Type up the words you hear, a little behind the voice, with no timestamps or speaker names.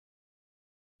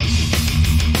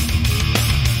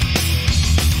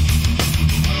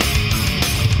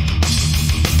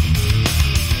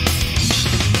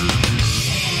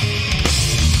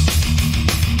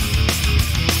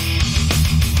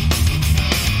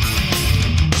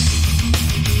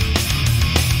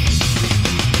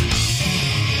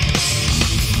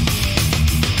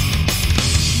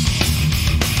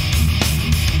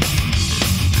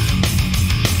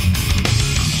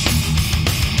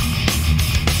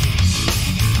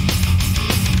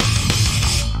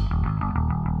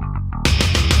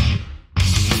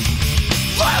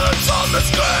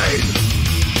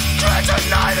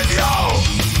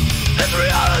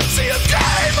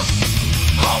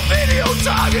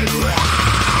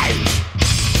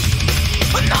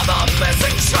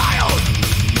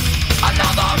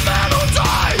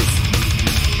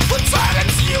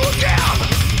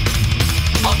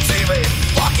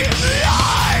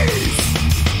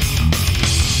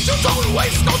Don't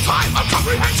waste no time or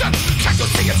comprehension. Can't you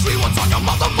see it's real what's on your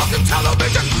motherfucking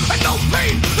television? And no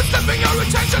pain is slipping your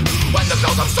attention when the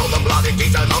close-up show the bloody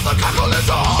details of the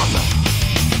capitalism.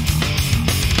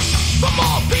 The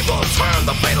more people turn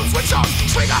the fatal switch on,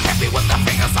 trigger happy with the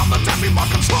fingers of the damn remote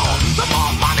control. The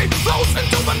more money flows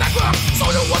into the network, so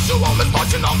you watch your own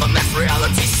misfortune on the next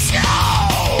reality show.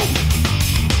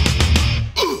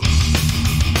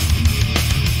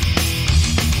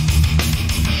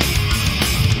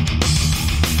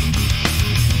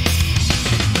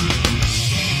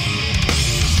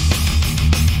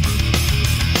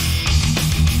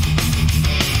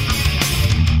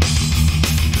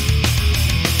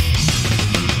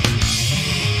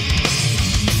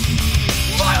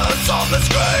 On the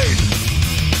screen,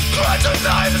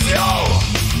 scrutinizes you.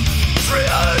 It's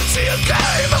reality a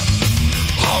game,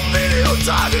 home video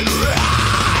target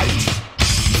right.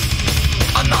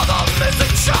 Another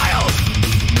missing child,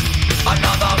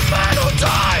 another man who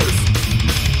dies.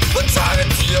 The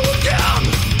target's you again,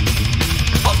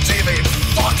 of TV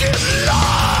fucking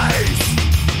lies.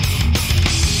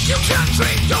 You can't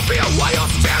drink your beer while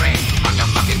you're staring on your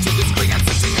fucking TV screen and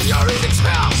sitting in your easy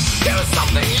chair. There is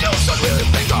something you should really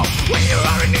think of when you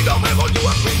are in need of people you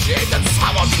appreciate that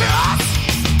someone cares.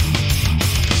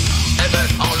 If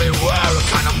it only were a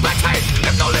kind of bad taste,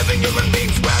 if no living human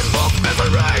beings were involved in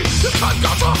misery, you could go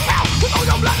to hell with all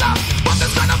your blood left. But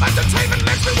this kind of entertainment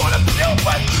makes me wanna puke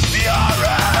with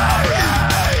fury.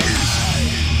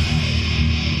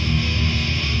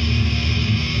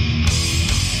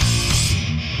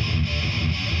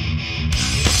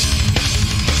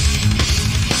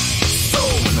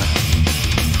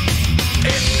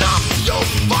 You'll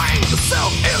find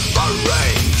yourself in the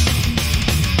range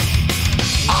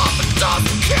of a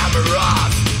dozen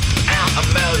cameras and a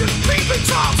million baby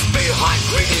tops behind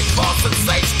greedy for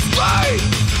sensations. They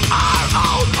are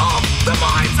out of their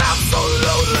minds,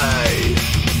 absolutely.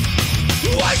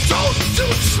 Why don't you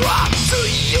try to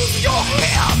use your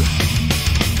head?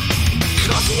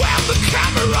 Cause when the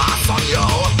camera's on you,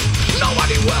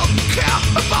 nobody will care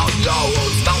about your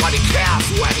wounds. Nobody cares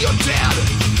when you're dead.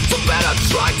 So better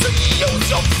try to use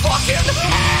your fucking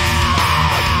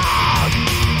head.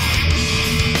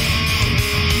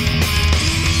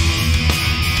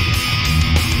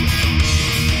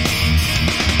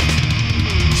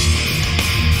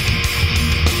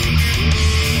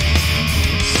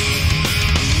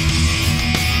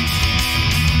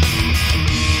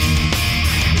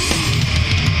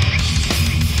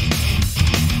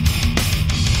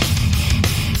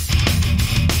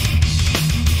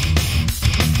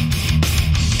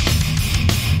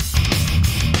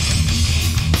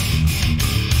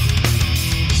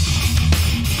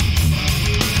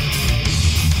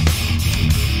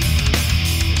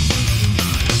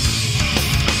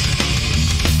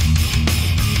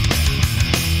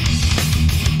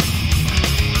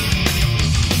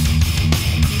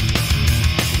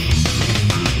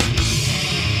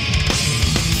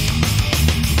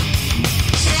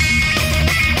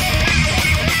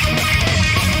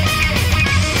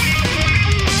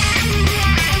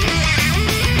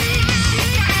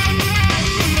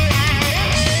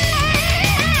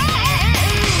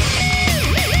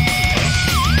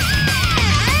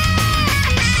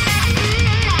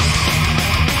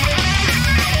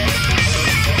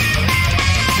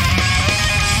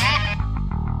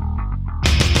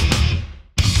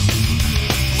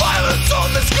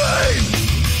 On the screen,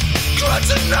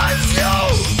 scrutinizes you.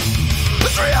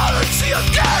 It's reality a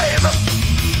game,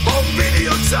 home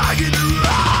video target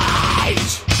right.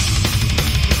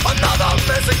 Another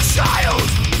missing child,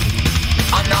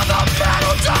 another man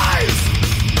who dies.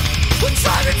 The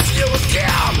target's you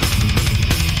again,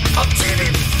 of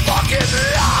TV fucking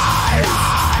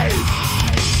lies.